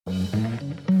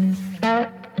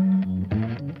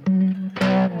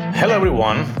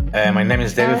everyone, my name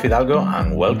is David Fidalgo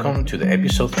and welcome to the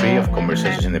episode 3 of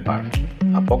Conversations in the Park,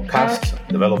 a podcast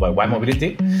developed by Y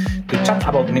Mobility to chat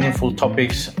about meaningful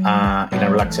topics in a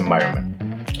relaxed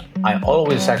environment. I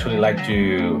always actually like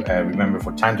to remember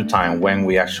from time to time when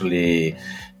we actually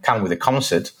come with a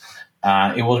concept.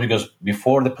 It was because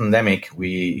before the pandemic, we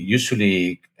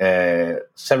usually,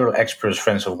 several experts,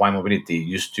 friends of Y Mobility,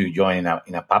 used to join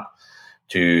in a pub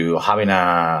to having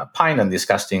a pint and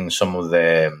discussing some of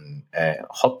the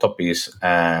hot topics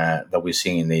that we're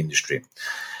seeing in the industry.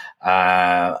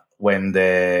 When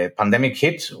the pandemic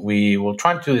hit, we were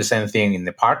trying to do the same thing in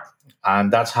the park,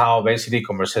 and that's how basically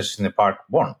Conversations in the Park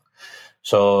born.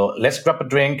 So let's grab a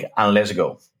drink and let's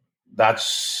go.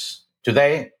 That's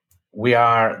today. We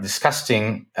are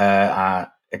discussing an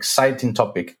exciting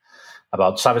topic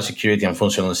about cybersecurity and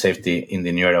functional safety in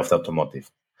the new era of the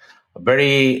automotive. A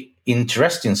very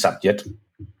interesting subject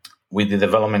with the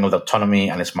development of autonomy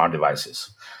and smart devices.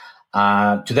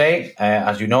 Today,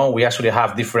 as you know, we actually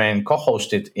have different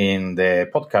co-hosted in the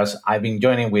podcast. I've been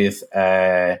joining with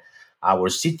our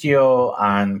CTO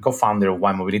and co-founder of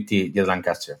Y Mobility, Jed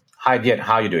Lancaster. Hi, Jed.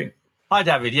 How are you doing? Hi,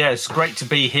 David. Yeah, it's great to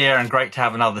be here and great to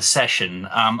have another session.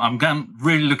 I'm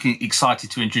really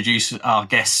excited to introduce our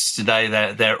guests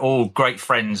today. They're all great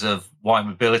friends of Y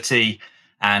Mobility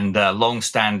and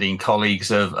long-standing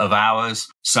colleagues of ours.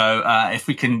 So if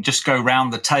we can just go around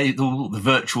the table, the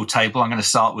virtual table, I'm going to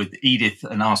start with Edith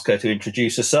and ask her to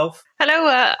introduce herself.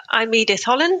 Hello, I'm Edith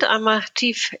Holland. I'm a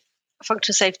Chief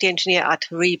Functional Safety Engineer at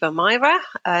Horiba Myra.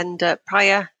 And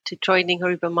prior to joining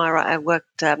Horiba Myra, I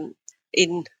worked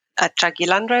at Jaguar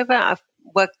Land Rover. I've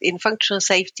worked in functional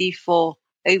safety for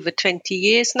over 20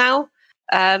 years now.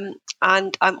 And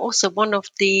I'm also one of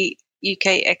the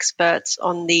UK experts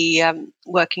on the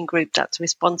working group that's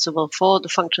responsible for the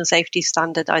functional safety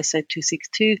standard ISO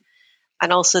 262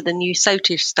 and also the new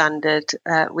SOTIS standard,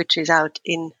 which is out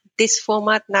in this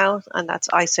format now, and that's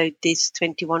ISO DIS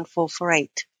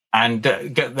 21448. And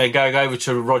they're going over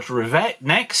to Roger Rivett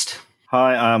next.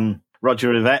 Hi, I'm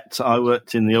Roger Rivett. I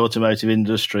worked in the automotive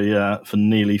industry for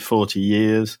nearly 40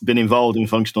 years. Been involved in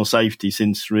functional safety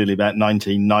since really about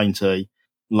 1990.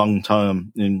 Long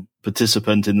time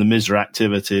participant in the MISRA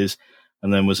activities,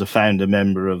 and then was a founder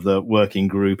member of the Working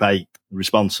Group 8,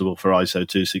 responsible for ISO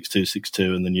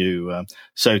 26262 and the new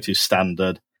SOTIS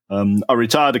standard. I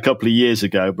retired a couple of years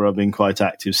ago, but I've been quite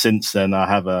active since then. I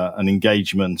have an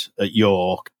engagement at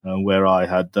York where I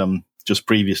had just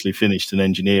previously finished an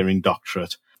engineering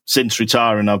doctorate. Since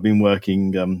retiring, I've been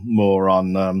working more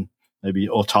on maybe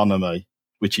autonomy,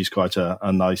 which is quite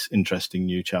a nice, interesting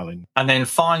new challenge. And then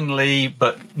finally,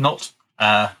 but not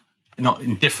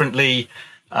indifferently,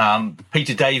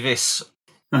 Peter Davis.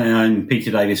 Hi, I'm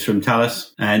Peter Davis from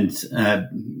Thales, and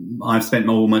I've spent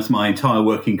almost my entire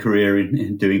working career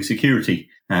in doing security.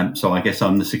 So I guess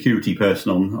I'm the security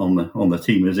person on the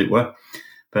team, as it were.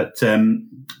 But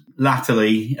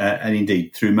latterly, and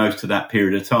indeed through most of that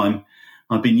period of time,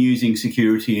 I've been using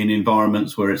security in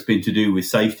environments where it's been to do with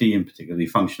safety, and particularly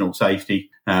functional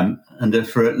safety. And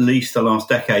for at least the last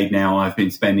decade now, I've been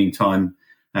spending time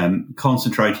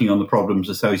concentrating on the problems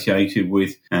associated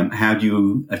with how do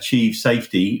you achieve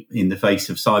safety in the face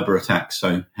of cyber attacks.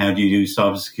 So how do you do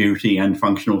cybersecurity and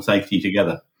functional safety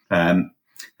together? And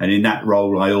in that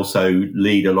role, I also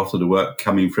lead a lot of the work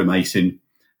coming from ASIN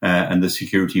and the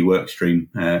security work stream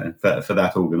for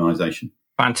that organisation.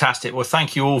 Fantastic. Well,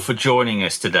 thank you all for joining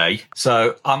us today.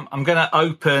 So I'm going to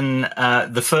open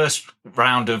the first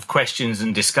round of questions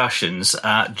and discussions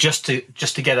just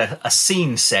to get a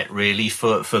scene set, really,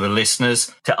 for the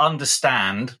listeners to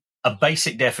understand a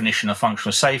basic definition of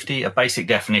functional safety, a basic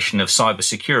definition of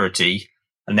cybersecurity,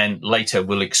 and then later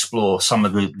we'll explore some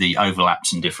of the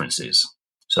overlaps and differences.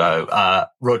 So,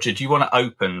 Roger, do you want to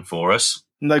open for us?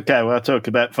 Okay, well, I'll talk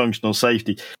about functional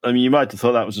safety. I mean, you might have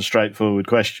thought that was a straightforward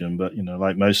question, but,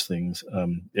 like most things,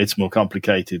 it's more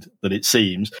complicated than it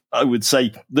seems. I would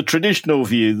say the traditional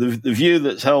view, the view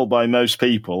that's held by most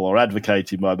people or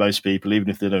advocated by most people, even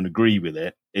if they don't agree with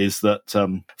it, is that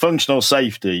functional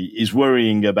safety is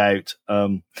worrying about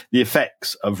the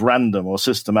effects of random or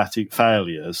systematic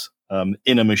failures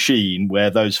in a machine where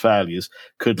those failures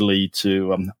could lead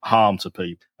to harm to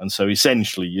people. And so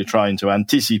essentially you're trying to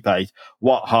anticipate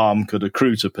what harm could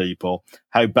accrue to people,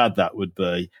 how bad that would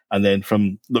be, and then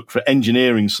look for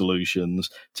engineering solutions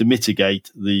to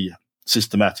mitigate the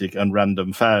systematic and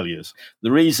random failures.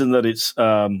 The reason that it's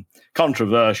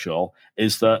controversial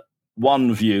is that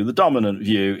one view, the dominant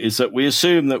view, is that we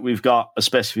assume that we've got a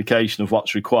specification of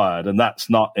what's required, and that's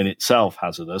not in itself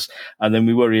hazardous, and then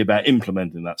we worry about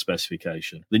implementing that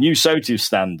specification. The new SOTIF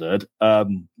standard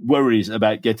worries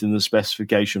about getting the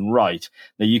specification right.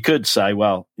 Now, you could say,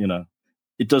 well,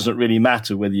 it doesn't really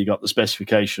matter whether you got the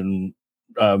specification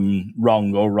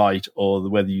wrong or right, or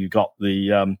whether you got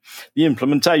the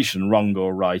implementation wrong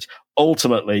or right.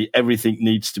 Ultimately, everything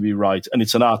needs to be right, and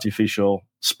it's an artificial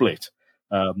split.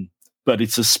 But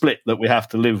it's a split that we have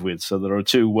to live with. So there are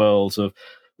two worlds of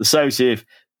the SOTIF.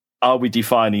 Are we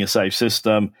defining a safe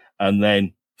system? And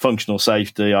then functional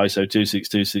safety, ISO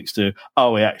 26262.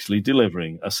 Are we actually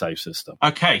delivering a safe system?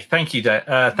 Okay, thank you,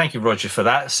 thank you, Roger, for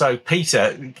that. So,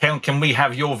 Peter, can we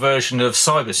have your version of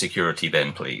cybersecurity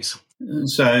then, please?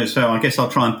 So I guess I'll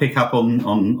try and pick up on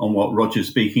what Roger's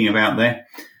speaking about there.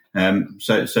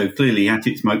 So clearly, at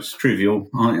its most trivial,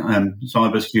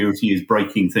 cybersecurity is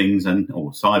breaking things,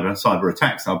 or cyber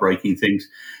attacks are breaking things,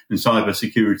 and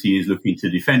cybersecurity is looking to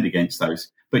defend against those.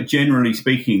 But generally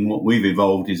speaking, what we've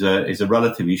evolved is a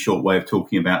relatively short way of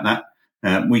talking about that.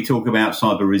 We talk about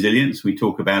cyber resilience. We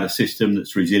talk about a system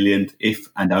that's resilient if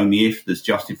and only if there's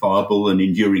justifiable and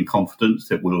enduring confidence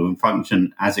that will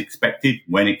function as expected,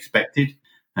 when expected.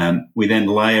 We then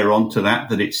layer onto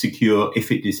that it's secure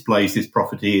if it displays this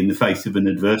property in the face of an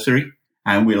adversary.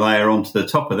 And we layer onto the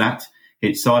top of that,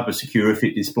 it's cyber secure if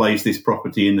it displays this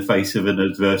property in the face of an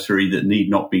adversary that need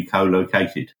not be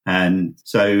co-located. And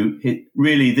so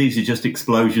these are just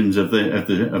explosions of the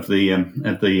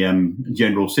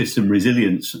general system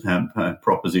resilience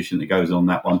proposition that goes on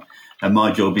that one. And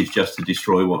my job is just to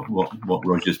destroy what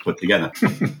Roger's put together.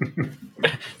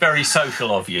 Very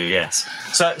social of you, yes.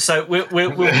 So we'll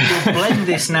blend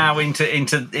this now into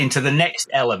the next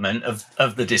element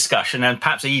of the discussion, and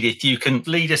perhaps Edith, you can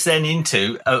lead us then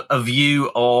into a view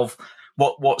of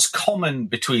what's common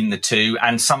between the two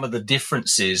and some of the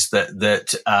differences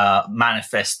that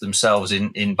manifest themselves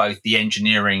in both the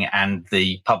engineering and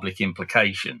the public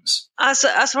implications. As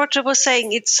Roger was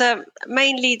saying, it's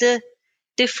mainly the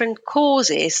different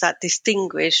causes that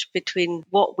distinguish between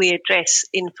what we address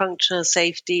in functional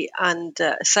safety and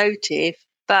SOTIF.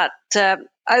 But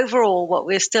overall, what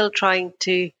we're still trying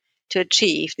to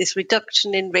achieve, this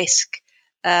reduction in risk,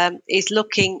 is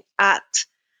looking at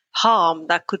harm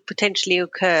that could potentially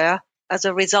occur as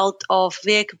a result of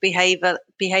vehicle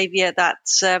behavior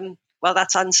that's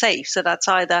unsafe. So that's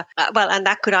either and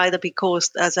that could either be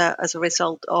caused as a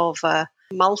result of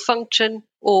malfunction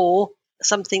or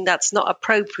something that's not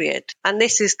appropriate. And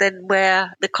this is then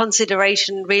where the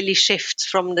consideration really shifts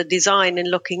from the design and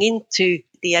looking into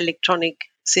the electronic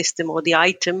system or the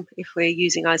item, if we're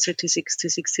using ISO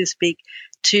 26262 speak,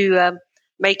 to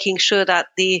making sure that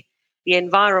the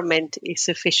environment is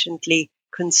sufficiently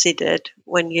considered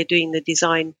when you're doing the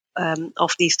design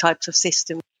of these types of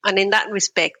systems. And in that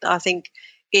respect, I think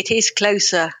it is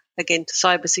closer, again, to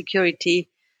cybersecurity,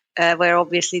 where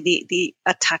obviously the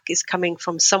attack is coming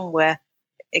from somewhere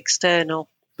external.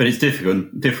 But it's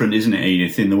different, isn't it,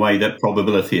 Edith, in the way that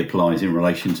probability applies in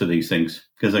relation to these things?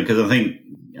 Because I think,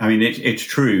 it's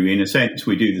true, in a sense,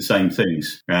 we do the same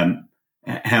things.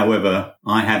 However,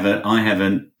 I have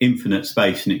an infinite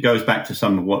space, and it goes back to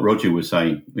some of what Roger was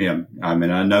saying. I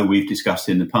know we've discussed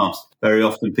in the past, very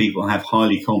often people have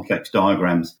highly complex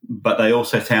diagrams, but they all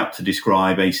set out to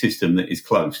describe a system that is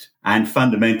closed. And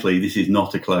fundamentally, this is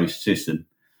not a closed system.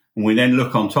 And we then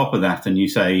look on top of that and you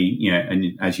say,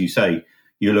 and as you say,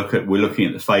 we're looking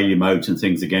at the failure modes and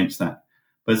things against that.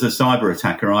 But as a cyber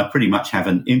attacker, I pretty much have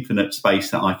an infinite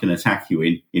space that I can attack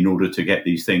you in order to get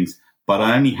these things. But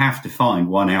I only have to find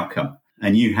one outcome,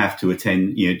 and you have to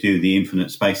do the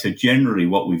infinite space. So generally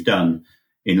what we've done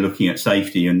in looking at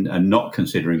safety and not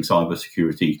considering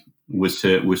cybersecurity was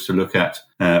to look at,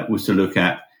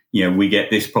 we get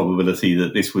this probability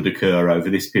that this would occur over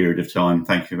this period of time.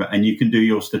 Thank you. And you can do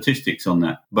your statistics on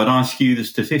that. But I skew the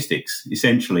statistics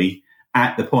essentially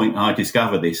at the point I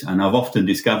discover this, and I've often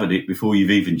discovered it before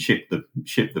you've even shipped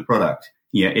the product.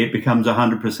 It becomes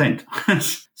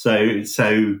 100%.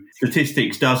 So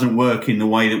statistics doesn't work in the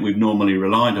way that we've normally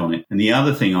relied on it. And the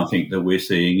other thing I think that we're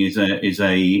seeing is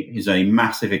a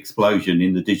massive explosion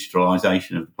in the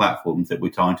digitalization of the platforms that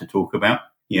we're trying to talk about.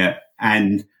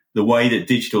 And the way that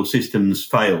digital systems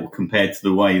fail compared to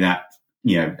the way that,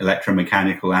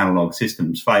 electromechanical analog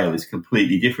systems fail is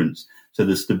completely different. So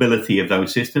the stability of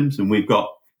those systems, and we've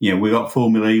got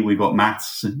formulae, we've got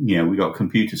maths, we've got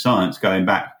computer science going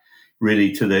back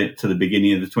really to the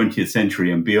beginning of the 20th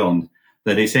century and beyond,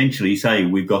 that essentially say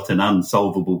we've got an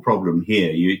unsolvable problem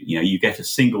here. You get a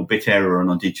single bit error on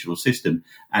a digital system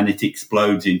and it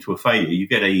explodes into a failure. You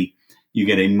get you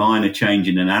get a minor change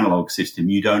in an analog system,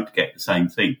 you don't get the same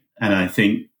thing. And I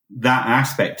think that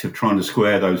aspect of trying to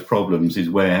square those problems is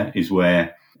where it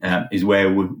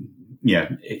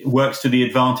works to the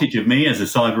advantage of me as a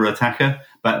cyber attacker,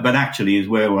 but actually is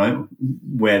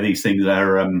where these things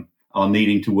are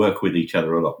needing to work with each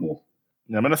other a lot more.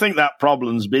 I mean, I think that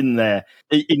problem's been there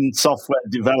in software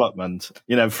development,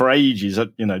 for ages.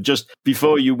 Just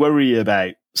before you worry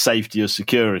about safety or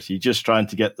security, just trying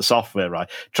to get the software right,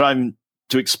 trying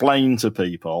to explain to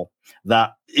people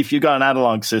that if you've got an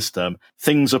analog system,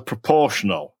 things are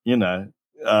proportional,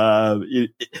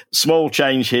 small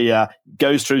change here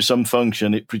goes through some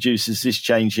function, it produces this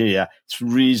change here, it's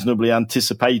reasonably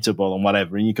anticipatable and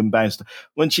whatever, and you can bounce.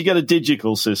 Once you get a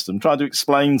digital system, try to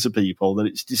explain to people that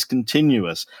it's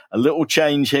discontinuous. A little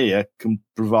change here can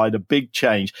provide a big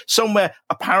change somewhere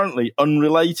apparently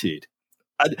unrelated.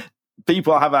 And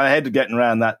people have a head getting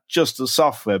around that just as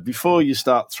software before you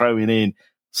start throwing in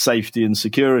safety and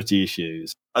security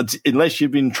issues. Unless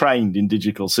you've been trained in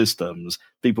digital systems,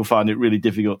 people find it really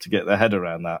difficult to get their head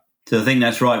around that. So I think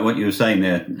that's right, what you were saying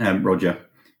there, Roger.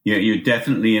 You're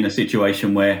definitely in a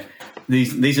situation where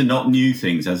these are not new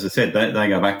things. As I said, they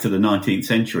go back to the 19th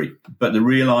century. But the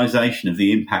realization of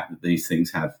the impact that these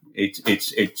things have,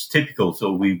 it's typical.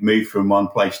 So we've moved from one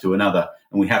place to another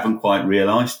and we haven't quite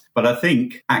realized. But I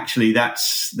think actually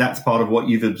that's part of what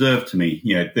you've observed to me.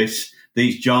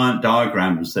 These giant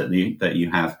diagrams that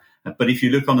you have. But if you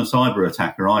look on a cyber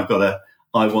attacker, I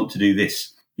want to do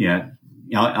this.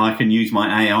 I can use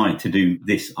my AI to do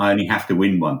this. I only have to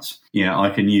win once. I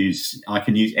can use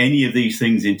any of these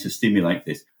things to stimulate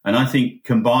this. And I think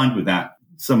combined with that,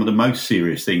 some of the most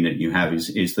serious thing that you have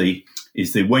is the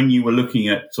when you were looking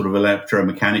at sort of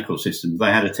electromechanical systems,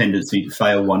 they had a tendency to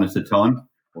fail one at a time.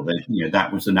 Or that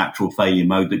was the natural failure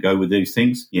mode that go with these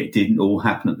things. It didn't all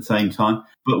happen at the same time.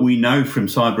 But we know from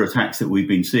cyber attacks that we've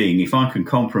been seeing, if I can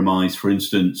compromise, for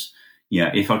instance,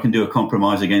 if I can do a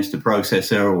compromise against a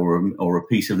processor or a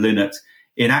piece of Linux,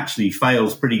 it actually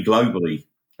fails pretty globally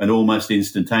and almost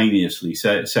instantaneously.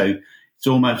 So it's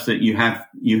almost that you have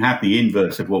the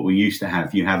inverse of what we used to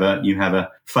have. You have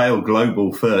a fail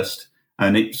global first,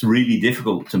 and it's really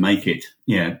difficult to make it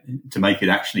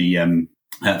actually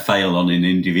fail on an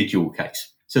individual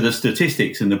case. So the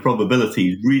statistics and the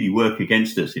probabilities really work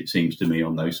against us, it seems to me,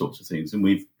 on those sorts of things. And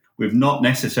we've not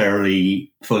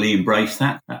necessarily fully embraced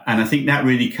that. And I think that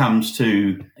really comes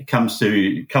to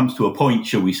a point,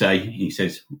 shall we say, he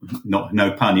says,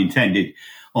 no pun intended,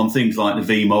 on things like the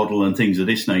V model and things of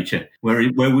this nature, where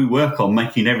we work on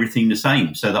making everything the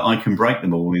same so that I can break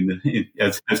them all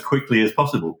as quickly as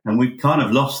possible. And we've kind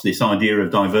of lost this idea of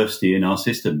diversity in our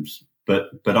systems.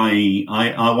 But I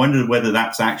wonder whether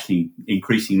that's actually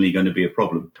increasingly going to be a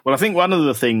problem. Well, I think one of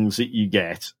the things that you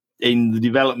get in the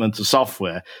development of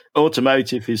software,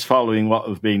 automotive is following what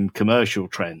have been commercial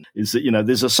trends, is that,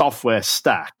 there's a software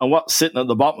stack, and what's sitting at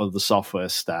the bottom of the software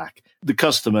stack, the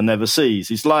customer never sees.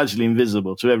 It's largely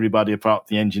invisible to everybody apart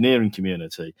from the engineering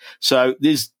community. So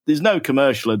there's no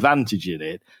commercial advantage in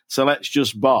it. So let's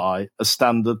just buy a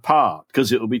standard part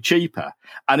because it'll be cheaper.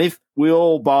 And if we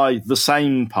all buy the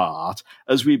same part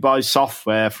as we buy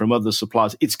software from other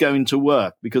suppliers, it's going to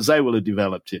work because they will have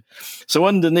developed it. So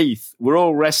underneath, we're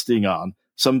all resting on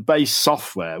some base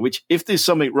software, which if there's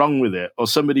something wrong with it or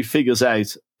somebody figures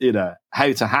out,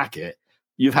 how to hack it,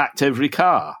 you've hacked every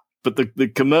car. But the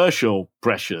commercial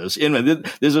pressures,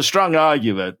 there's a strong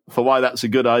argument for why that's a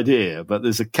good idea, but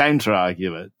there's a counter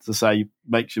argument to say it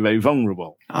makes you very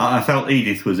vulnerable. I felt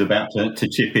Edith was about to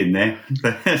chip in there,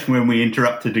 but that's when we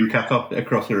interrupted and cut off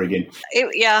across her again.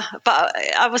 But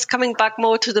I was coming back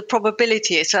more to the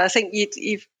probability. So I think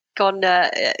you've gone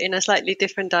in a slightly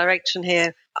different direction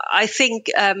here. I think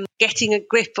getting a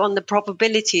grip on the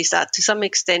probabilities that to some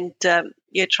extent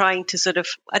you're trying to sort of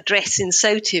address in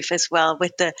SOTIF as well,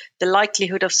 with the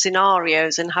likelihood of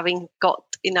scenarios and having got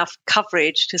enough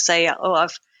coverage to say,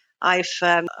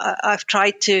 I've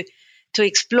tried to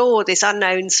explore this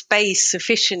unknown space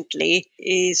sufficiently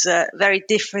is very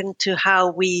different to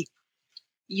how we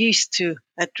used to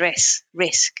address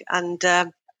risk. And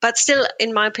but still,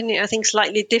 in my opinion, I think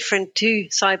slightly different to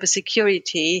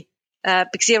cybersecurity.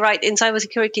 Because you're right, in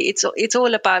cybersecurity, it's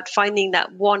all about finding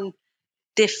that one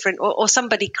different or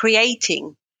somebody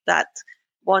creating that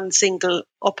one single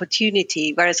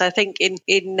opportunity. Whereas I think in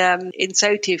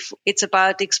SOTIF, it's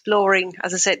about exploring,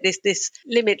 as I said, this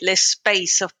limitless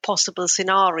space of possible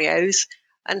scenarios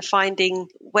and finding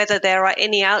whether there are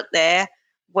any out there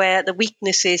where the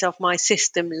weaknesses of my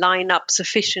system line up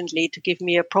sufficiently to give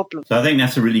me a problem. So I think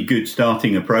that's a really good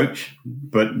starting approach,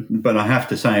 but I have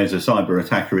to say, as a cyber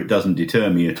attacker, it doesn't deter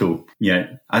me at all.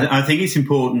 Yeah, I think it's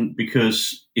important,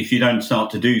 because if you don't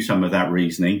start to do some of that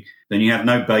reasoning, then you have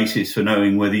no basis for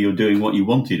knowing whether you're doing what you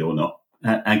wanted or not.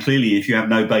 And clearly, if you have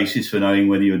no basis for knowing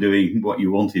whether you're doing what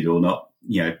you wanted or not,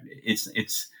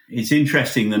 it's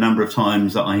interesting the number of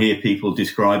times that I hear people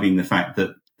describing the fact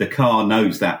that the car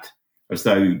knows that, as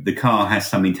though the car has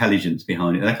some intelligence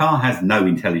behind it. The car has no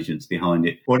intelligence behind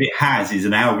it. What it has is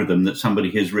an algorithm that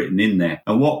somebody has written in there.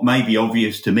 And what may be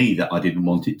obvious to me that I didn't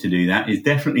want it to do that is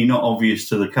definitely not obvious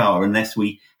to the car unless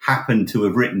we happen to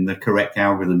have written the correct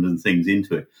algorithms and things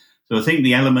into it. So I think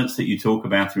the elements that you talk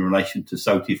about in relation to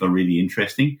SOTIF are really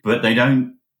interesting, but they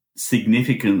don't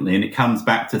significantly, and it comes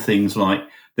back to things like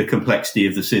the complexity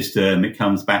of the system. It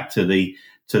comes back to a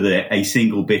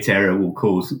single bit error will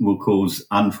cause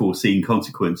unforeseen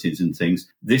consequences and things.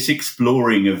 This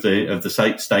exploring of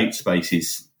the state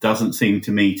spaces doesn't seem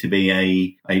to me to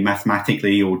be a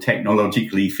mathematically or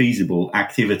technologically feasible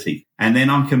activity. And then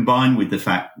I'm combined with the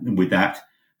fact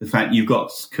you've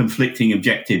got conflicting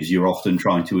objectives you're often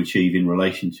trying to achieve in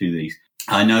relation to these.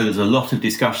 I know there's a lot of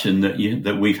discussion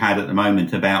that we've had at the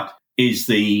moment about is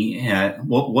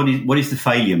what is the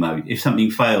failure mode? If something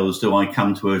fails, do I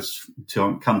come to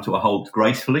a halt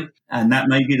gracefully? And that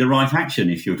may be the right action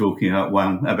if you're talking about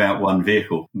one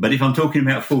vehicle. But if I'm talking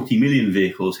about 40 million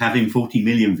vehicles, having 40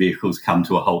 million vehicles come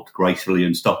to a halt gracefully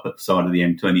and stop at the side of the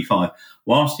M25,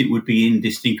 whilst it would be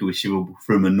indistinguishable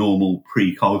from a normal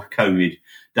pre-COVID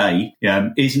day,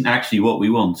 isn't actually what we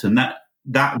want. And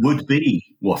that would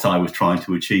be what I was trying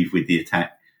to achieve with the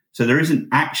attack. So there isn't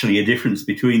actually a difference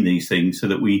between these things, so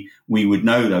that we would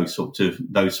know those sorts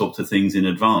of things in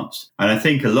advance. And I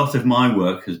think a lot of my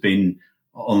work has been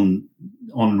on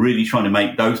really trying to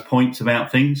make those points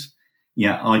about things.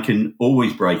 Yeah, I can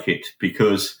always break it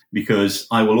because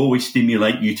I will always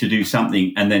stimulate you to do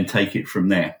something and then take it from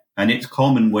there. And it's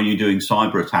common when you're doing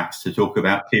cyber attacks to talk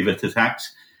about pivot attacks.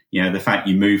 You know, the fact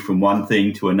you move from one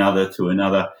thing to another.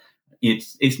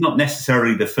 It's not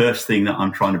necessarily the first thing that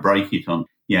I'm trying to break it on.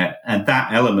 Yeah, and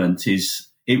that element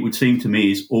it would seem to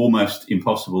me, is almost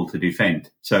impossible to defend.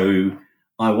 So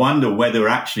I wonder whether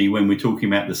actually, when we're talking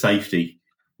about the safety,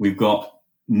 we've got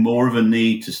more of a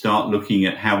need to start looking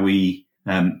at how we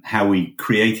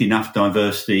create enough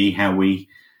diversity, and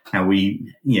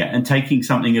taking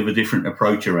something of a different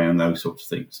approach around those sorts of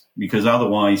things. Because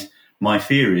otherwise, my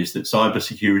fear is that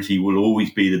cybersecurity will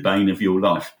always be the bane of your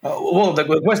life. Well,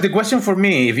 the question for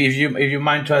me, if you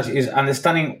mind to ask, is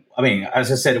understanding. I mean,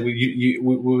 as I said, we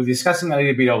were discussing a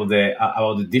little bit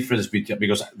about the difference between,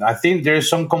 because I think there is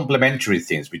some complementary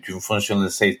things between functional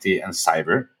safety and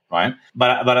cyber, right?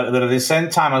 But at the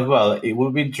same time as well, it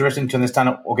would be interesting to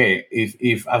understand. Okay,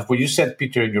 if as what you said,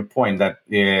 Peter, in your point that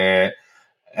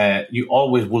you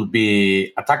always will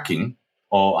be attacking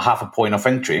or have a point of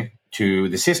entry to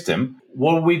the system,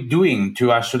 what are we doing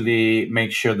to actually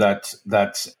make sure that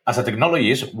as a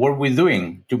technologist, what are we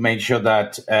doing to make sure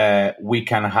that we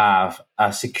can have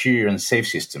a secure and safe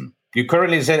system? You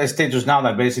currently set a status now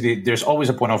that basically there's always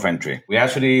a point of entry. We're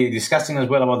actually discussing as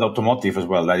well about the automotive as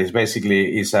well. That is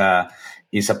basically is a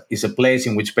place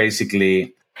in which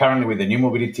basically currently with the new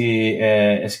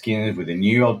mobility schemes, with the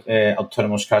new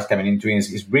autonomous cars coming into it,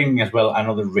 is bringing as well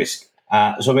another risk.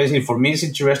 So basically, for me, it's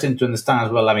interesting to understand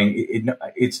as well. I mean,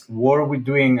 it's what are we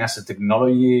doing as a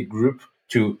technology group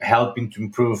to helping to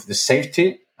improve the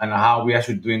safety, and how we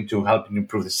actually doing to help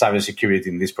improve the cybersecurity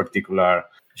in this particular.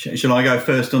 Shall I go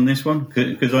first on this one?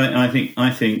 Because I think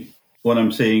what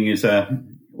I'm seeing is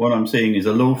an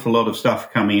awful lot of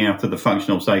stuff coming out of the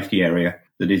functional safety area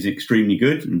that is extremely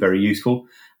good and very useful.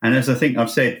 And as I think I've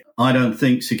said, I don't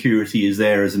think security is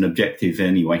there as an objective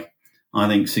anyway. I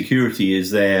think security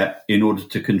is there in order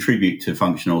to contribute to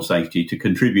functional safety, to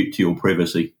contribute to your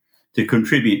privacy, to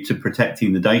contribute to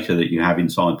protecting the data that you have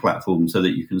inside platforms so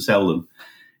that you can sell them.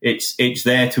 It's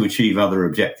there to achieve other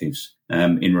objectives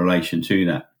in relation to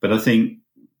that. But I think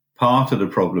part of the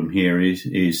problem here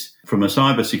is from a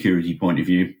cybersecurity point of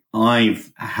view,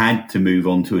 I've had to move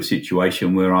on to a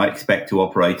situation where I expect to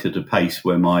operate at a pace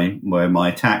where my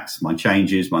attacks, my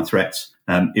changes, my threats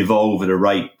evolve at a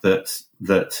rate that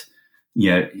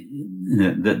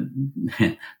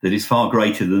is far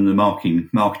greater than the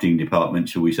marketing department,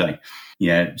 shall we say.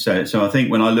 Yeah. So I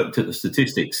think when I looked at the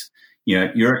statistics,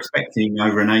 you're expecting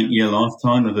over an 8-year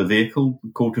lifetime of a vehicle,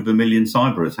 250,000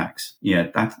 cyber attacks. Yeah,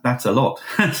 that's a lot.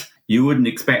 You wouldn't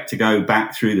expect to go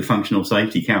back through the functional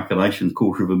safety calculations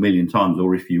 250,000 times,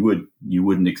 or if you would, you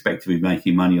wouldn't expect to be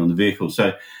making money on the vehicle.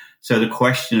 So So the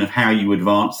question of how you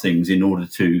advance things in order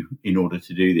to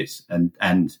do this,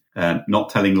 and not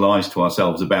telling lies to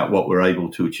ourselves about what we're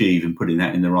able to achieve and putting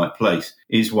that in the right place,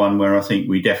 is one where I think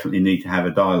we definitely need to have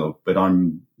a dialogue. But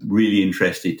I'm really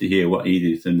interested to hear what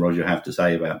Edith and Roger have to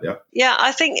say about that. Yeah,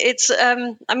 I think it's,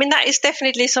 that is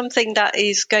definitely something that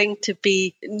is going to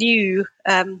be new,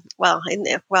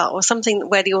 or something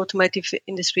where the automotive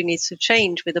industry needs to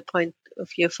change with the point of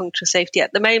view of functional safety.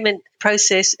 At the moment,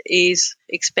 process is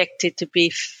expected to be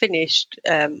finished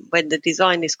when the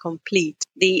design is complete.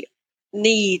 The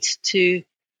need to,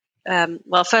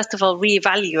 first of all,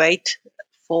 reevaluate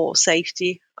for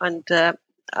safety and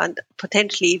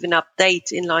potentially even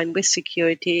update in line with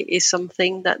security is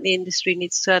something that the industry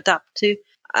needs to adapt to.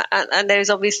 And there's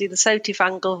obviously the SOTIF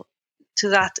angle to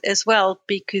that as well,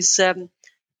 because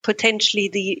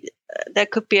potentially there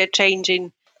could be a change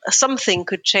in something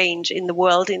could change in the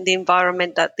world, in the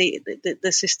environment that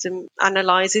the system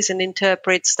analyzes and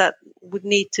interprets, that would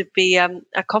need to be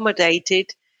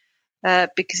accommodated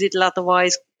because it'll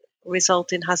otherwise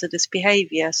result in hazardous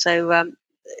behavior. So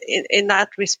in that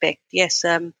respect, yes,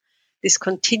 this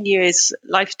continuous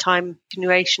lifetime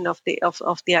continuation of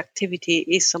the activity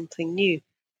is something new.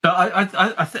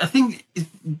 I think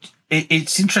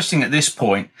it's interesting at this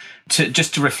point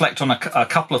to reflect on a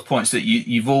couple of points that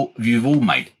you've all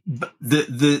made.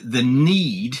 The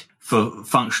need for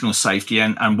functional safety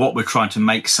and what we're trying to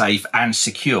make safe and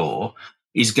secure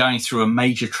is going through a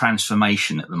major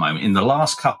transformation at the moment. In the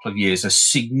last couple of years, a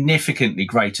significantly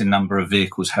greater number of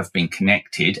vehicles have been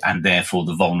connected, and therefore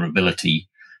the vulnerability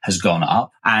has gone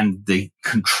up, and the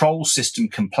control system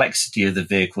complexity of the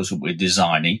vehicles that we're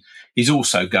designing is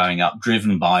also going up,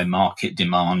 driven by market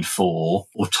demand for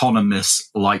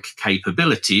autonomous-like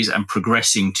capabilities and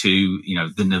progressing to,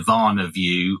 the nirvana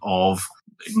view of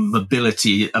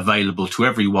mobility available to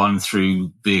everyone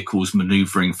through vehicles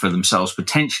maneuvering for themselves,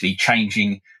 potentially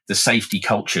changing the safety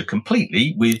culture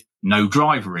completely with no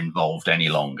driver involved any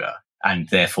longer, and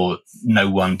therefore no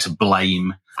one to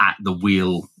blame at the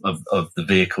wheel of the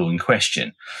vehicle in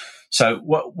question. So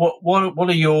what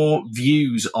are your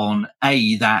views on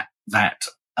that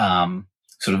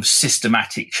sort of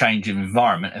systematic change of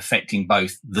environment affecting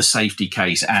both the safety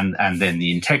case and then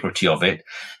the integrity of it,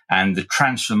 and the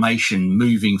transformation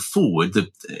moving forward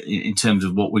in terms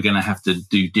of what we're going to have to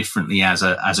do differently as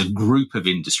a group of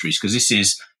industries? Because this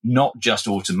is not just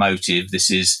automotive,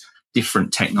 this is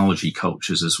different technology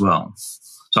cultures as well.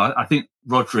 So I think,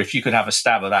 Roger, if you could have a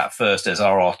stab at that first as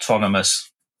our autonomous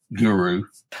guru.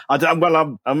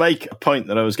 I'll make a point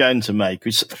that I was going to make,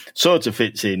 which sort of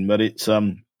fits in, but it's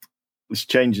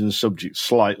changing the subject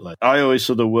slightly. I always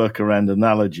sort of work around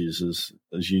analogies,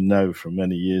 as you know from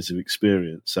many years of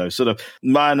experience. So sort of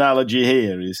my analogy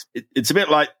here is it's a bit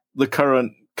like the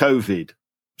current COVID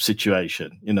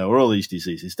situation, or all these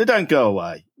diseases. They don't go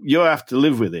away. You have to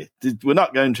live with it. We're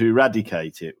not going to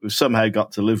eradicate it. We've somehow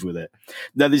got to live with it.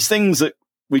 Now, there's things that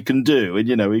we can do,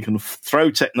 and, we can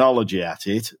throw technology at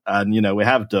it, and, we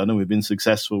have done, and we've been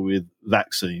successful with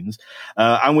vaccines,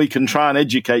 and we can try and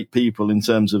educate people in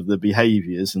terms of the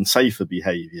behaviours and safer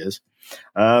behaviours.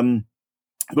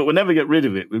 But we'll never get rid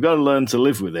of it. We've got to learn to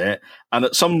live with it. And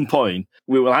at some point,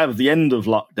 we will have the end of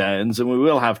lockdowns, and we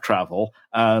will have travel,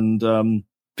 and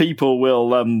people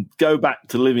will go back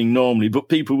to living normally, but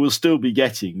people will still be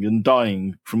getting and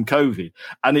dying from COVID.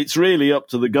 And it's really up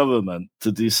to the government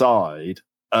to decide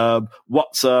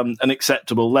what's an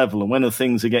acceptable level, and when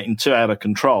things are getting too out of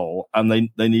control and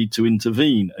they need to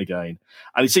intervene again.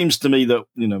 And it seems to me that,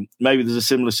 maybe there's a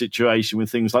similar situation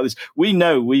with things like this. We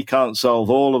know we can't solve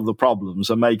all of the problems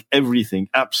and make everything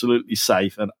absolutely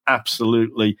safe and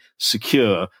absolutely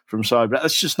secure from cyber.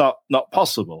 That's just not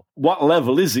possible. What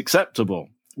level is acceptable?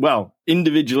 Well,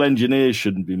 individual engineers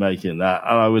shouldn't be making that.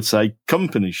 And I would say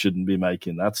companies shouldn't be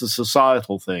making that. It's a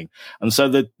societal thing. And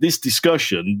so this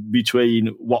discussion between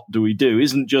what do we do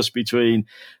isn't just between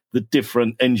the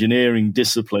different engineering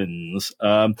disciplines.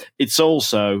 It's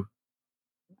also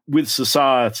with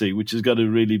society, which has got to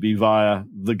really be via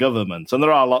the government. And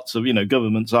there are lots of,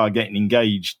 governments are getting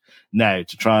engaged now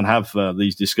to try and have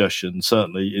these discussions,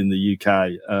 certainly in the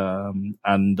UK.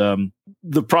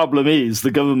 The problem is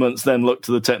the governments then look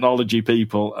to the technology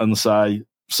people and say,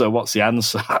 so what's the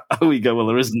answer? We go, well,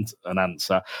 there isn't an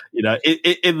answer.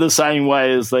 In the same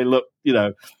way as they look,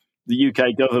 the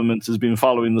UK government has been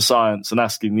following the science and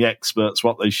asking the experts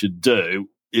what they should do.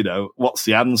 What's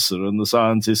the answer? And the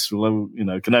scientists will,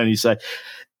 can only say,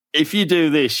 if you do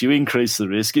this, you increase the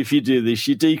risk. If you do this,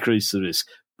 you decrease the risk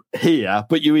here,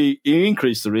 but you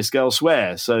increase the risk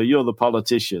elsewhere. So you're the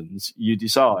politicians, you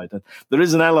decide. And there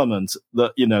is an element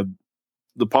that,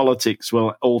 the politics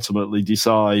will ultimately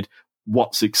decide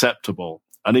what's acceptable.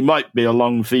 And it might be a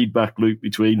long feedback loop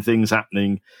between things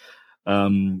happening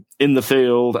in the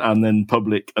field and then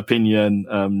public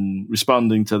opinion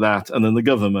responding to that, and then the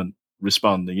government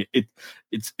responding.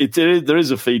 There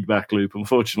is a feedback loop.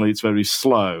 Unfortunately, it's very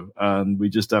slow, and we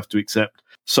just have to accept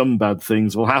some bad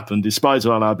things will happen, despite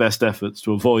all our best efforts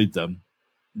to avoid them.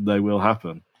 They will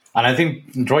happen. And I think,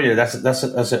 Roger, that's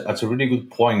a really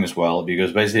good point as well,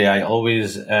 because basically I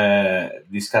always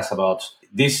discuss about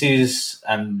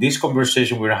this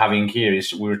conversation we're having here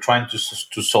is we're trying to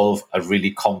solve a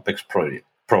really complex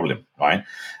problem, right?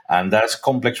 And that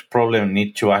complex problem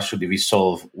need to actually be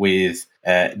solved with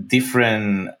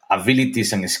different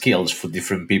abilities and skills for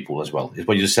different people as well. It's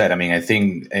what you said. I mean, I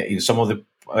think in some of the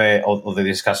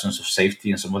discussions of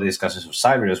safety and some of the discussions of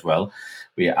cyber as well,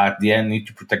 we at the end need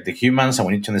to protect the humans, and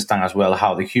we need to understand as well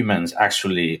how the humans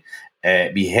actually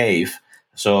behave.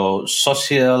 So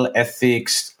social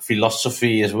ethics,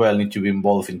 philosophy as well need to be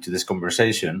involved into this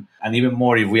conversation. And even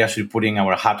more, if we actually putting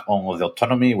our hat on of the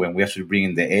autonomy, when we actually bring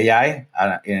in the AI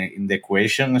in the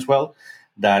equation as well,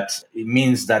 that it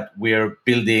means that we're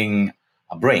building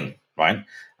a brain, right?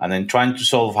 And then trying to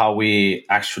solve how we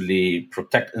actually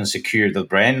protect and secure the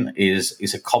brain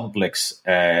is a complex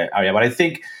area. But I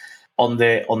think on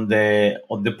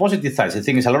the positive side, I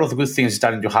think it's a lot of good things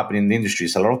starting to happen in the industry.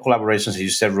 It's a lot of collaborations, as you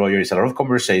said, Roger. It's a lot of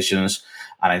conversations,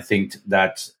 and I think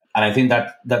that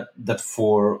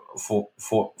for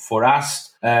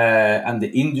us and the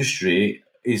industry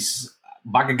is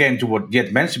back again to what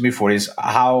Jet mentioned before, is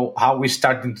how we're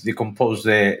starting to decompose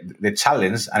the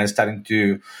challenge and starting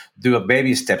to do a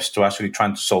baby steps to actually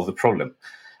trying to solve the problem.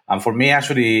 And for me,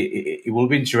 actually, it will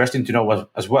be interesting to know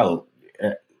as well.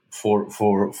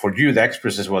 For you, the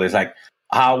experts as well, is like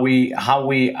how we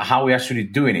actually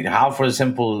doing it. How, for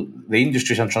example, the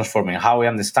industries are transforming. How we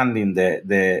understanding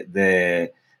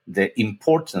the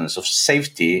importance of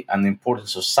safety and the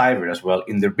importance of cyber as well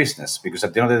in their business. Because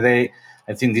at the end of the day,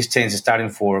 I think this change is starting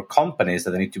for companies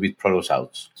that they need to beat products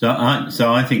out. So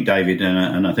I think, David,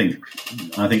 and I think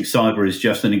cyber is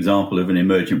just an example of an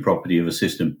emergent property of a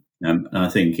system. And I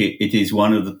think it is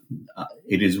one of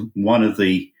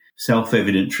the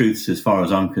self-evident truths as far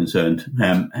as I'm concerned,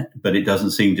 but it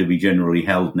doesn't seem to be generally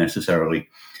held necessarily.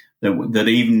 That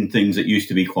even things that used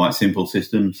to be quite simple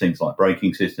systems, things like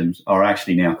braking systems, are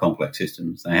actually now complex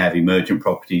systems. They have emergent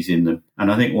properties in them.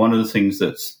 And I think one of the things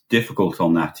that's difficult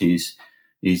on that is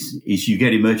you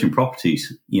get emergent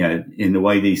properties, in the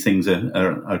way these things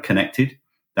are connected.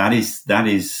 That is,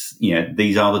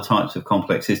 these are the types of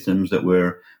complex systems that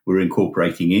we're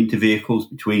incorporating into vehicles,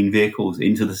 between vehicles,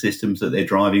 into the systems that they're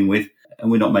driving with, and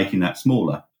we're not making that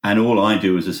smaller. And all I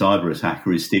do as a cyber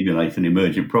attacker is stimulate an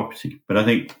emergent property. But I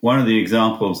think one of the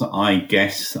examples that I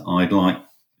guess I'd like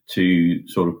to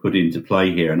sort of put into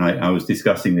play here, and I was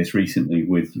discussing this recently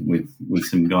with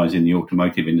some guys in the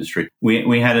automotive industry.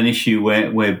 We had an issue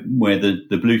where the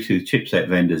Bluetooth chipset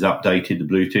vendors updated the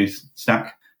Bluetooth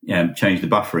stack, changed the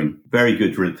buffering. Very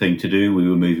good thing to do. We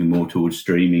were moving more towards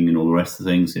streaming and all the rest of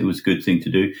the things. It was a good thing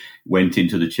to do. Went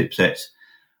into the chipsets.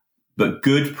 But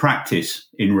good practice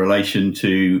in relation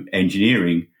to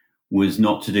engineering was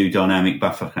not to do dynamic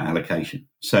buffer allocation.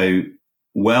 So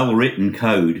well-written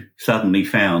code suddenly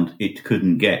found it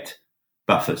couldn't get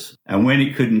buffers. And when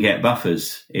it couldn't get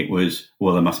buffers, it was,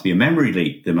 well, there must be a memory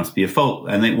leak, there must be a fault.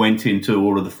 And it went into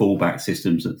all of the fallback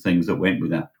systems and things that went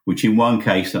with that, which in one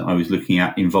case that I was looking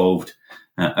at involved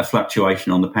a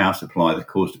fluctuation on the power supply that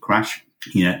caused a crash.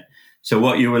 So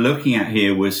what you were looking at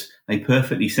here was a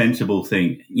perfectly sensible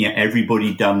thing.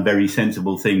 Everybody done very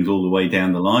sensible things all the way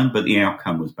down the line, but the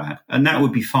outcome was bad. And that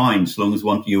would be fine so long as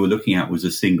what you were looking at was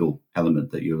a single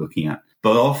element that you're looking at.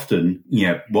 But often,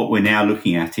 what we're now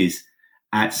looking at is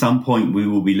at some point we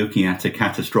will be looking at a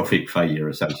catastrophic failure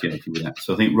associated with that.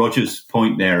 So I think Roger's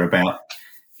point there about,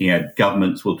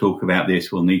 governments will talk about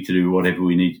this, we'll need to do whatever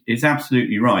we need, is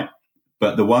absolutely right.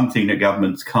 But the one thing that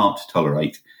governments can't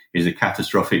tolerate is a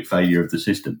catastrophic failure of the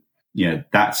system.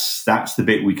 That's the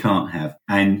bit we can't have.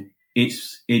 And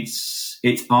it's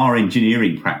our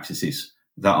engineering practices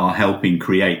that are helping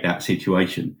create that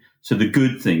situation. So the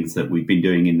good things that we've been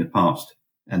doing in the past,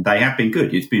 and they have been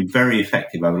good, it's been very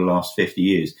effective over the last 50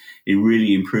 years in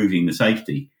really improving the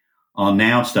safety, are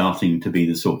now starting to be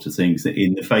the sorts of things that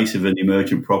in the face of an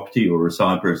emergent property or a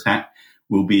cyber attack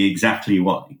will be exactly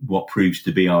what proves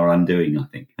to be our undoing, I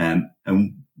think. And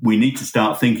we need to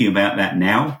start thinking about that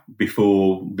now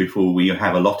before we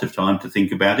have a lot of time to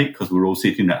think about it, because we're all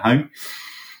sitting at home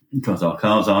because our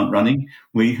cars aren't running.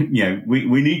 We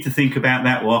need to think about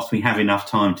that whilst we have enough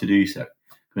time to do so.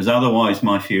 Because otherwise,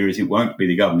 my fear is it won't be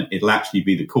the government. It'll actually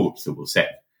be the courts that will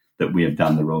set that we have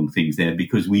done the wrong things there,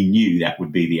 because we knew that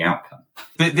would be the outcome.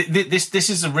 This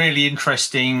is a really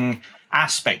interesting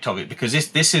aspect of it, because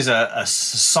this is a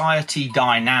society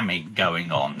dynamic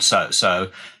going on.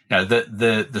 So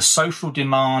the social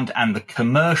demand and the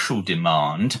commercial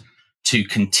demand to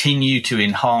continue to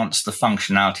enhance the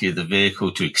functionality of the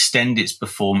vehicle, to extend its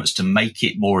performance, to make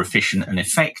it more efficient and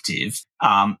effective,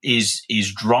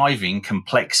 is driving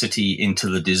complexity into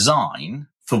the design,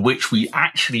 for which we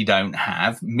actually don't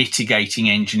have mitigating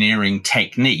engineering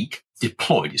technique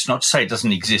deployed. It's not to say it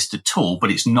doesn't exist at all,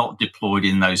 but it's not deployed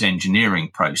in those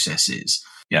engineering processes.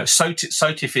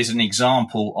 SOTIF is an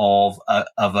example of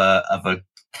a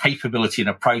capability and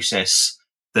a process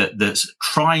that's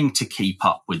trying to keep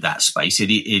up with that space.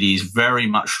 It is very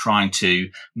much trying to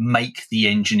make the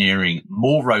engineering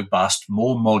more robust,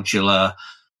 more modular,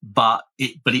 but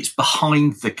it's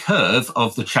behind the curve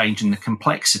of the change in the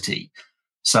complexity.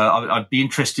 So I'd be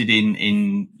interested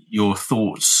in your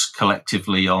thoughts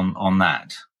collectively on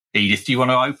that. Edith, do you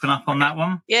want to open up on that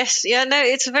one? Yes,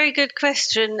 it's a very good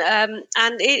question. And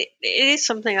it is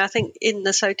something I think in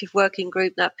the SOTIF working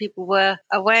group that people were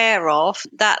aware of,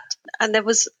 that, and there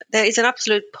is an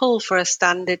absolute pull for a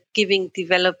standard, giving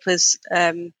developers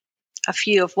a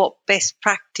view of what best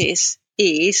practice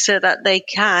is, so that they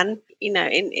can,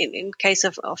 in case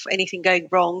of anything going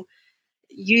wrong,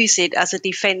 use it as a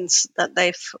defense that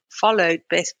they've followed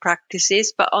best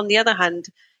practices. But on the other hand,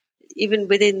 even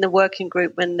within the working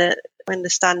group, when the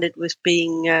standard was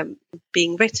being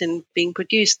written, being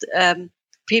produced,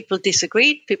 people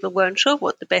disagreed. People weren't sure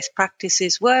what the best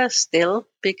practices were still,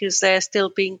 because they're still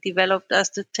being developed as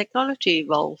the technology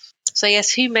evolves. So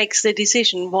yes, who makes the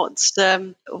decision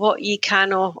what you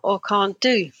can or can't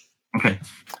do? Okay.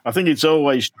 I think it's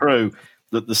always true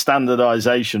that the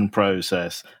standardization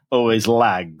process always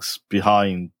lags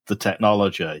behind the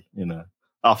technology,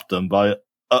 often by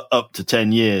up to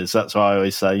 10 years. That's why I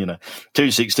always say,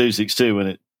 26262, when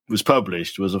it was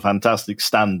published, was a fantastic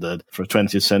standard for a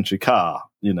 20th century car.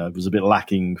 It was a bit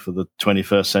lacking for the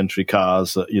 21st century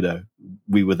cars that,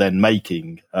 we were then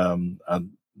making. And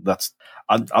that's,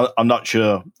 I'm not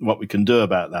sure what we can do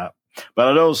about that.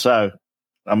 But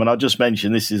I'll just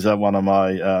mention, this is one of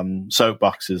my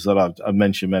soapboxes that I've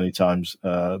mentioned many times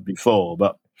before,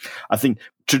 but I think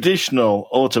traditional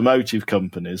automotive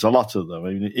companies, a lot of them,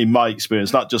 in my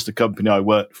experience, not just the company I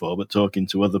worked for, but talking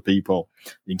to other people,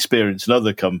 experience in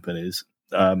other companies,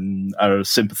 are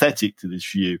sympathetic to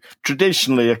this view.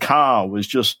 Traditionally, a car was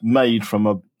just made from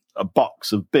a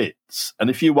box of bits.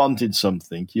 And if you wanted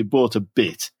something, you bought a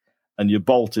bit and you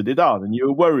bolted it on, and you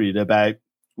were worried about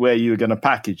where you were going to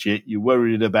package it. You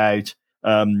worried about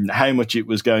how much it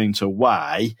was going to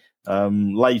weigh.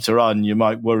 Later on, you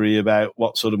might worry about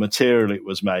what sort of material it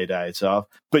was made out of,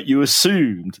 but you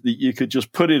assumed that you could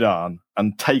just put it on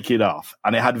and take it off,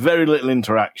 and it had very little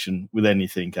interaction with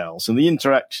anything else. And the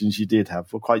interactions you did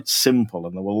have were quite simple,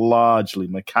 and they were largely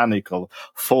mechanical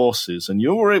forces, and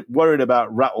you were worried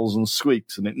about rattles and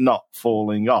squeaks and it not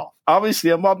falling off. Obviously,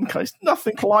 a modern car is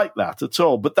nothing like that at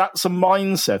all, but that's a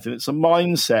mindset, and it's a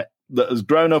mindset that has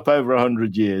grown up over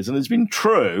 100 years and has been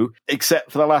true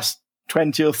except for the last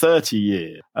 20 or 30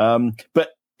 years.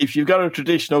 But if you've got a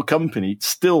traditional company, it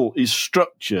still is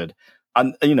structured.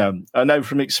 And, I know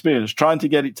from experience, trying to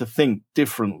get it to think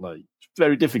differently, it's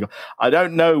very difficult. I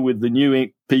don't know with the new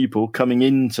people coming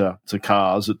into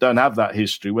cars that don't have that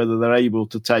history, whether they're able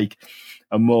to take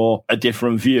a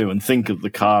different view and think of the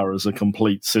car as a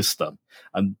complete system.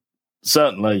 And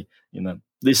certainly,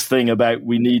 this thing about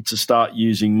we need to start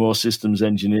using more systems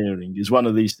engineering is one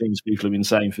of these things people have been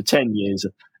saying for 10 years.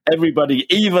 Everybody,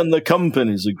 even the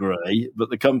companies, agree,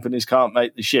 but the companies can't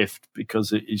make the shift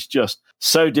because it is just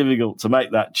so difficult to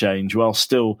make that change while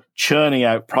still churning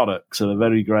out products at a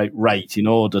very great rate in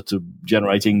order to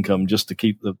generate income just to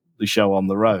keep the show on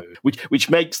the road, which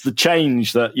makes the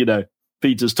change that,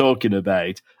 Peter's talking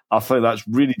about. I think that's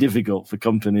really difficult for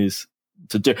companies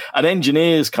to do, and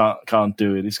engineers can't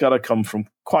do it. It's got to come from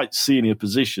quite senior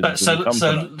positions.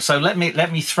 So let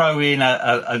me throw in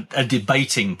a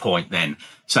debating point then.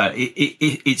 So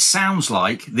it sounds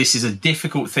like this is a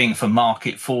difficult thing for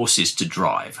market forces to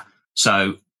drive.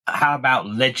 So how about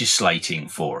legislating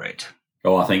for it?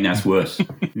 Oh, I think that's worse.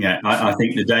 Yeah, I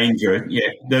think the danger. Yeah,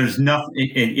 there's nothing.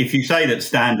 If you say that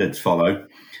standards follow.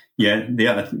 Yeah,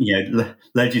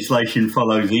 legislation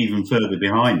follows even further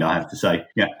behind, I have to say.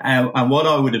 Yeah, and what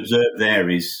I would observe there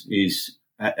is,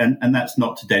 and that's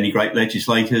not to denigrate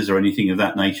legislators or anything of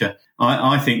that nature.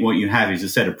 I think what you have is a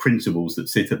set of principles that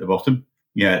sit at the bottom.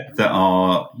 Yeah, that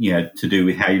are to do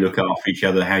with how you look after each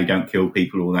other, how you don't kill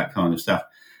people, all that kind of stuff.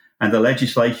 And the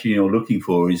legislation you're looking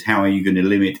for is how are you going to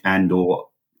limit and or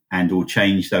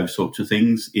change those sorts of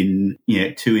things to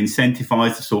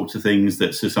incentivize the sorts of things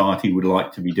that society would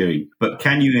like to be doing. But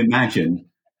can you imagine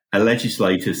a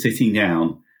legislator sitting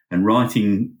down and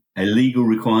writing a legal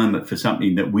requirement for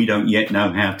something that we don't yet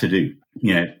know how to do,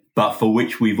 but for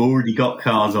which we've already got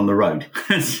cars on the road?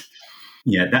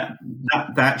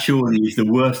 That surely is the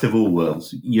worst of all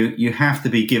worlds. You have to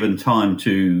be given time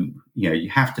to, you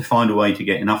have to find a way to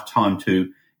get enough time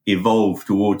to evolve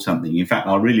towards something. In fact,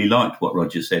 I really liked what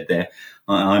Roger said there.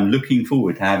 I'm looking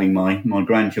forward to having my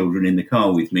grandchildren in the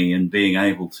car with me and being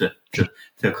able to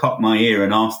cock my ear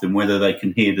and ask them whether they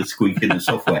can hear the squeak in the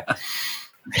software.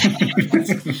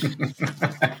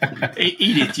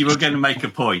 Edith, you were going to make a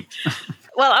point.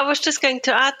 Well, I was just going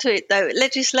to add to it, though.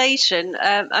 Legislation,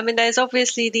 there's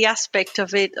obviously the aspect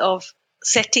of it of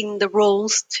setting the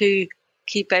rules to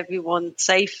keep everyone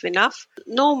safe enough.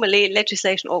 Normally,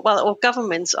 legislation or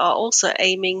governments are also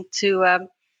aiming to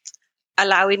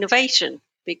allow innovation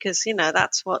because,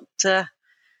 that's what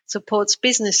supports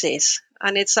businesses.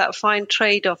 And it's that fine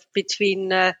trade-off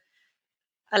between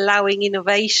allowing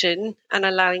innovation and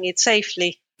allowing it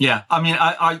safely. Yeah,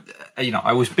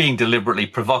 I was being deliberately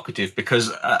provocative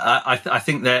because I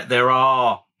think that there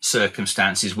are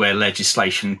circumstances where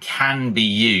legislation can be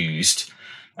used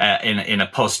in a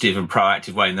positive and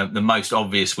proactive way. And the most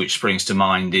obvious which springs to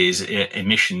mind is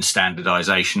emission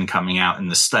standardization coming out in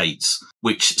the States,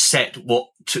 which set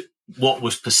what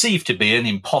was perceived to be an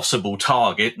impossible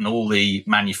target, and all the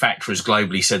manufacturers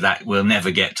globally said that we'll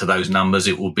never get to those numbers.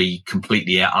 It will be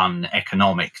completely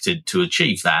uneconomic to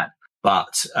achieve that.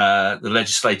 But the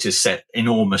legislators set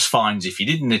enormous fines if you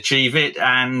didn't achieve it,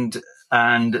 and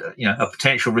a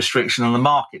potential restriction on the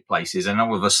marketplaces. And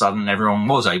all of a sudden, everyone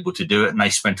was able to do it, and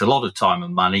they spent a lot of time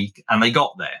and money, and they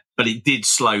got there. But it did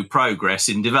slow progress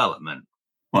in development.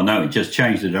 Well, no, it just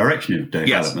changed the direction of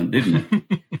development, yes. Didn't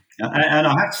it? And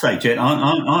I have to say, Jet,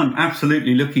 I'm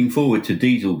absolutely looking forward to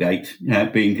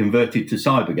Dieselgate being converted to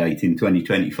Cybergate in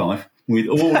 2025. With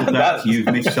all of that, you've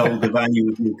missold the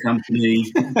value of your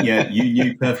company. Yeah, you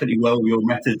knew perfectly well your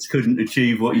methods couldn't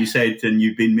achieve what you said, and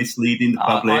you've been misleading the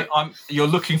public. You're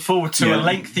looking forward to a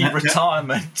lengthy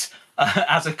retirement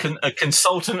as a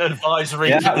consultant advisory.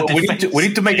 Yeah, we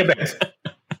need to make a bet.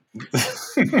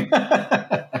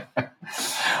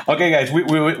 Okay, guys,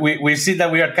 we see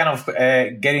that we are kind of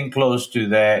getting close to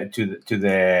the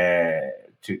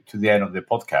end of the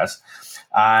podcast.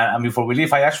 And before we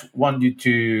leave, I just want you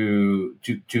to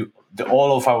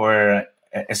all of our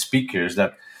speakers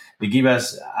that they give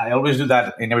us. I always do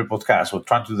that in every podcast, or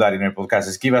trying to do that in every podcast.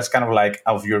 Is give us kind of like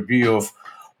of your view of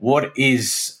what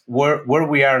is where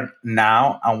we are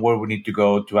now and where we need to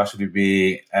go to actually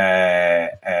be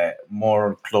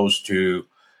more close to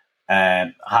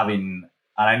having.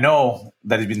 And I know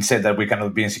that it's been said that we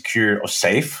cannot be insecure or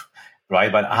safe,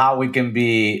 right? But how we can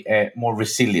be more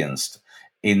resilient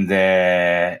in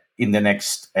the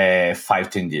next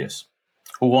 5-10 years.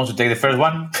 Who wants to take the first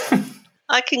one?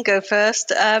 I can go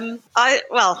first. I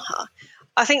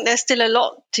think there's still a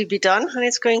lot to be done, and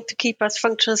it's going to keep us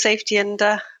functional safety and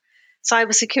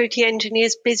cybersecurity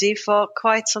engineers busy for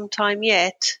quite some time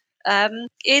yet.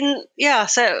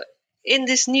 So in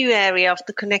this new area of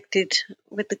the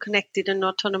connected and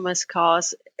autonomous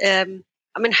cars,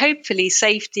 hopefully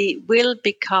safety will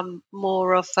become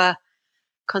more of a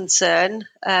concern.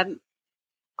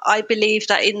 I believe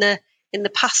that in the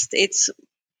past it's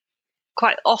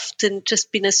quite often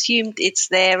just been assumed it's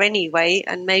there anyway,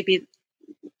 and maybe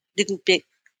didn't get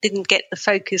the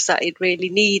focus that it really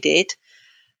needed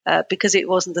because it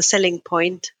wasn't the selling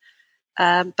point.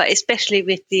 But especially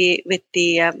with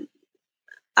the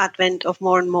advent of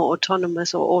more and more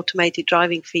autonomous or automated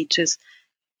driving features,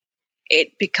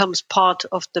 it becomes part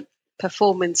of the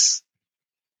performance,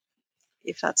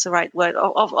 if that's the right word,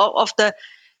 of the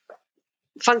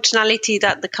functionality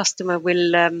that the customer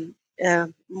will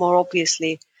more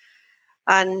obviously.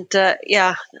 And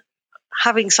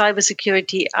having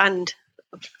cybersecurity and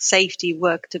safety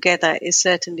work together is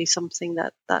certainly something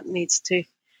that needs to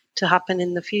happen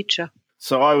in the future.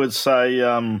 So I would say,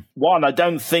 one, I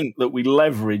don't think that we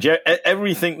leverage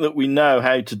everything that we know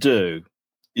how to do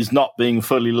is not being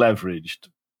fully leveraged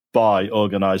by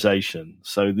organizations.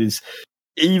 So there's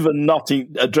even not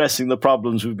addressing the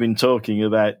problems we've been talking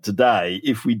about today.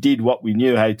 If we did what we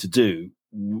knew how to do,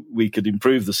 we could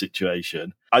improve the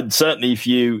situation. I'd certainly,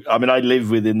 I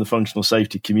live within the functional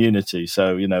safety community.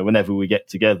 So, whenever we get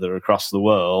together across the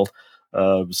world,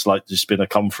 it's like just been a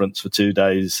conference for 2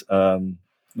 days,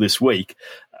 this week.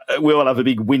 we all have a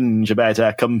big whinge about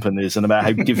our companies and about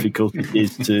how difficult it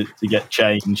is to get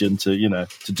change and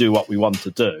to do what we want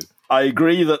to do. I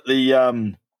agree that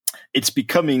it's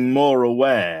becoming more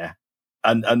aware,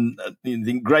 and I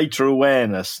think greater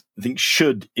awareness, I think,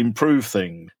 should improve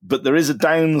things. But there is a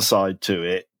downside to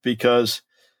it, because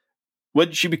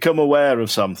once you become aware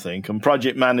of something and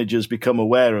project managers become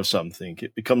aware of something,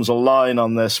 it becomes a line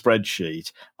on their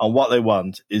spreadsheet, and what they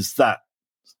want is that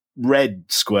red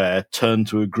square turned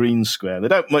to a green square. They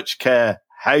don't much care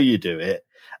how you do it,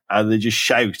 and they just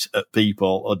shout at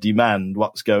people or demand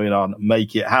what's going on,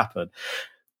 make it happen,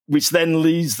 which then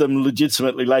leads them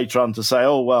legitimately later on to say,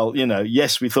 oh, well,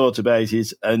 yes, we thought about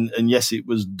it, and yes, it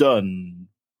was done.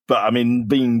 But, I mean,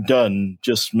 being done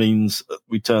just means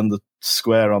we turn the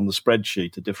square on the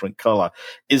spreadsheet a different color,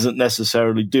 isn't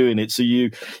necessarily doing it. So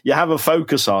you have a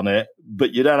focus on it,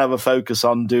 but you don't have a focus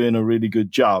on doing a really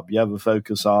good job. You have a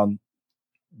focus on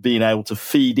being able to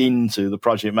feed into the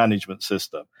project management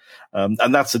system.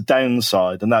 And that's a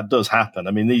downside, and that does happen.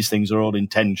 I mean, these things are all in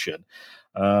tension.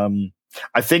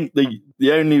 I think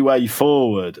the only way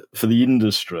forward for the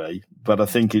industry, but I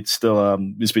think it's still,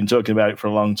 it's been talking about it for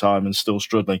a long time and still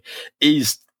struggling,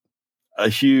 is a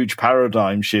huge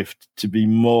paradigm shift to be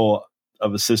more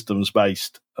of a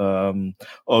systems-based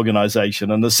organization,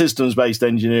 and the systems-based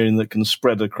engineering that can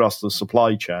spread across the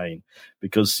supply chain,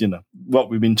 because what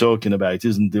we've been talking about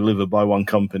isn't delivered by one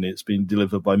company, it's been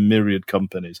delivered by myriad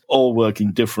companies, all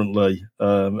working differently,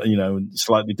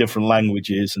 slightly different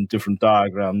languages and different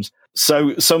diagrams.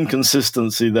 So some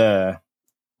consistency there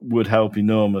would help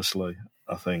enormously,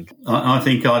 I think. I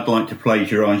think I'd like to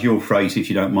plagiarise your phrase, if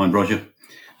you don't mind, Roger.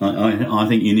 I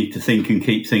think you need to think and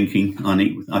keep thinking. I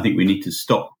think we need to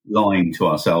stop lying to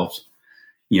ourselves,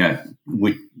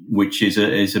 which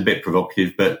is a bit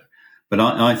provocative, but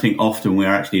I think often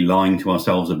we're actually lying to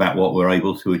ourselves about what we're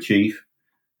able to achieve.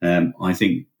 I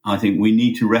think we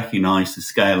need to recognise the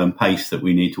scale and pace that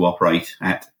we need to operate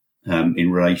at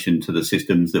in relation to the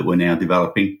systems that we're now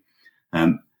developing,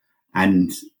 and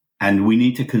we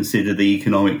need to consider the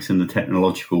economics and the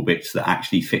technological bits that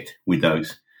actually fit with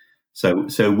those.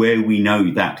 So where we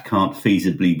know that can't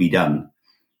feasibly be done,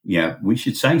 we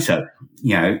should say so,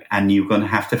 and you're going to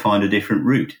have to find a different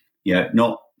route,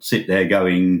 not sit there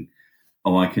going,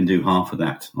 oh, I can do half of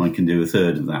that, I can do a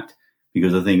third of that,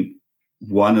 because I think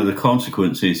one of the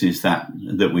consequences is that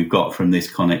we've got from this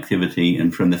connectivity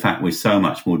and from the fact we're so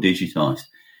much more digitized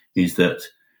is that,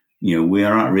 we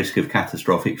are at risk of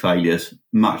catastrophic failures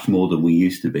much more than we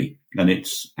used to be. And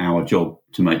it's our job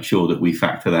to make sure that we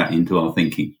factor that into our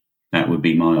thinking. That would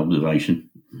be my observation.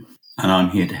 And I'm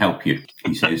here to help you,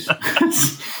 he says.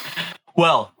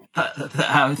 Well,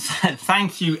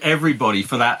 thank you, everybody,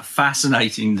 for that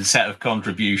fascinating set of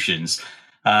contributions.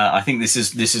 I think this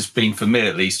has been, for me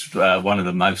at least, one of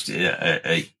the most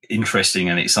interesting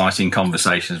and exciting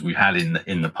conversations we've had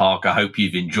in the park. I hope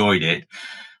you've enjoyed it.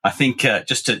 I think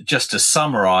just to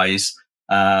summarise,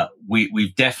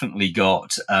 we've definitely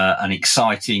got an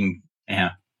exciting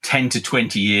 10 to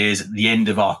 20 years at the end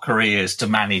of our careers to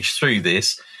manage through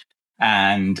this.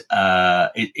 And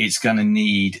it's going to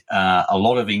need a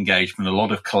lot of engagement, a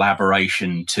lot of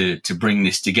collaboration to bring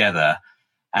this together.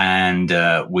 And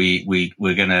we're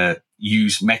going to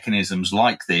use mechanisms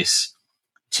like this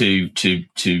to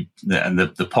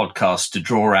the podcast to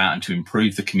draw out and to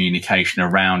improve the communication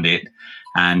around it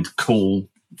and call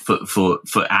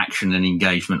for action and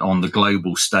engagement on the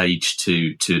global stage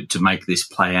to make this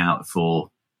play out for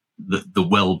the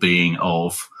well-being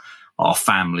of our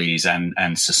families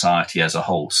and society as a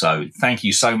whole. So thank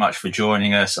you so much for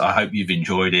joining us. I hope you've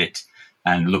enjoyed it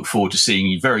and look forward to seeing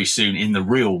you very soon in the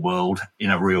real world,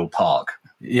 in a real park.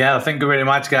 Yeah, thank you very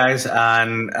much, guys.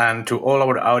 And to all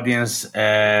our audience,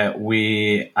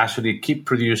 we actually keep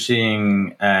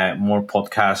producing more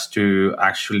podcasts to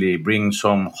actually bring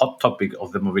some hot topic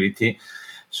of the mobility.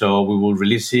 So we will be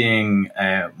releasing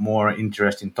more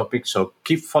interesting topics. So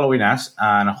keep following us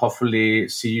and hopefully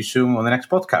see you soon on the next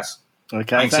podcast.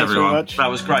 Okay, thanks everyone. very much. That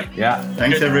was great. Yeah.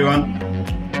 Thanks,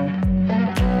 everyone.